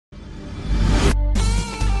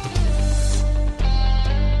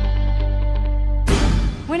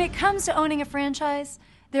When it comes to owning a franchise,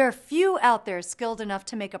 there are few out there skilled enough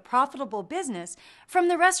to make a profitable business from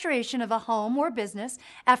the restoration of a home or business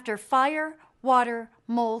after fire, water,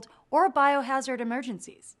 mold, or biohazard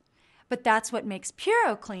emergencies. But that's what makes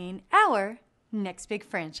PuroClean our next big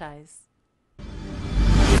franchise.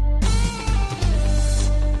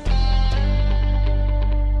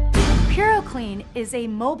 PuroClean is a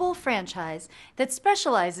mobile franchise that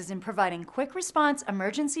specializes in providing quick response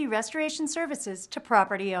emergency restoration services to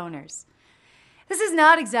property owners. This is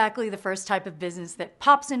not exactly the first type of business that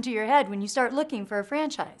pops into your head when you start looking for a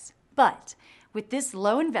franchise. But with this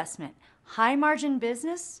low investment, high margin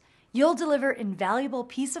business, you'll deliver invaluable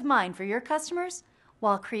peace of mind for your customers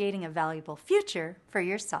while creating a valuable future for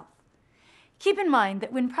yourself. Keep in mind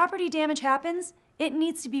that when property damage happens, it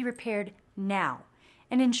needs to be repaired now.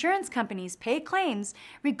 And insurance companies pay claims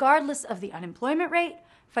regardless of the unemployment rate,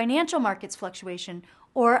 financial markets fluctuation,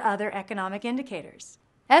 or other economic indicators.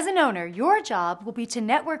 As an owner, your job will be to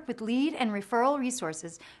network with lead and referral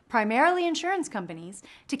resources, primarily insurance companies,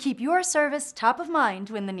 to keep your service top of mind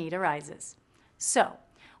when the need arises. So,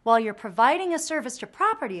 while you're providing a service to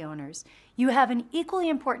property owners, you have an equally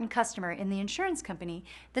important customer in the insurance company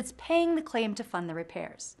that's paying the claim to fund the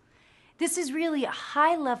repairs. This is really a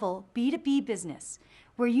high-level B2B business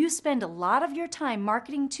where you spend a lot of your time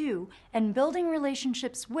marketing to and building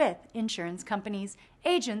relationships with insurance companies,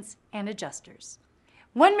 agents, and adjusters.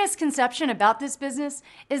 One misconception about this business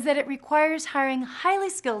is that it requires hiring highly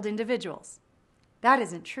skilled individuals. That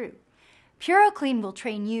isn't true. PuroClean will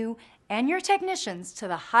train you and your technicians to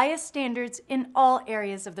the highest standards in all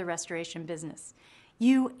areas of the restoration business.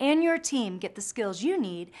 You and your team get the skills you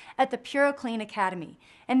need at the PuroClean Academy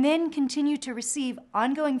and then continue to receive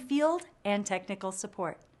ongoing field and technical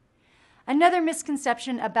support. Another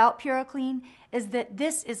misconception about PuroClean is that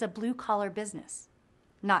this is a blue-collar business.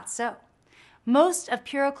 Not so. Most of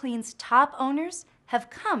PuroClean's top owners have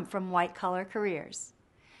come from white-collar careers.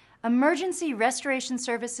 Emergency restoration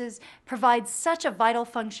services provide such a vital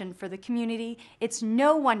function for the community, it's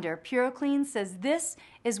no wonder PuroClean says this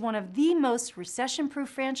is one of the most recession-proof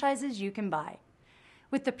franchises you can buy.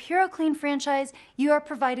 With the PuroClean franchise, you are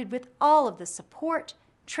provided with all of the support,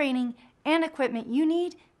 training, and equipment you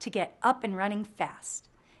need to get up and running fast.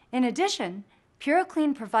 In addition,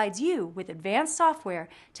 PuroClean provides you with advanced software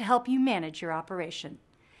to help you manage your operation.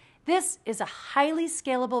 This is a highly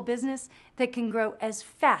scalable business that can grow as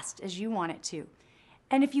fast as you want it to.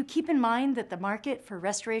 And if you keep in mind that the market for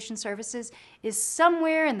restoration services is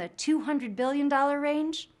somewhere in the $200 billion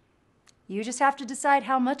range, you just have to decide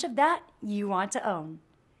how much of that you want to own.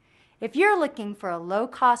 If you're looking for a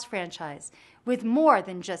low-cost franchise with more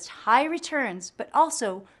than just high returns, but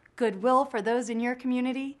also goodwill for those in your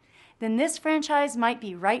community, then this franchise might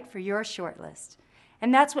be right for your shortlist.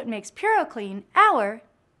 And that's what makes PuroClean our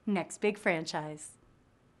next big franchise.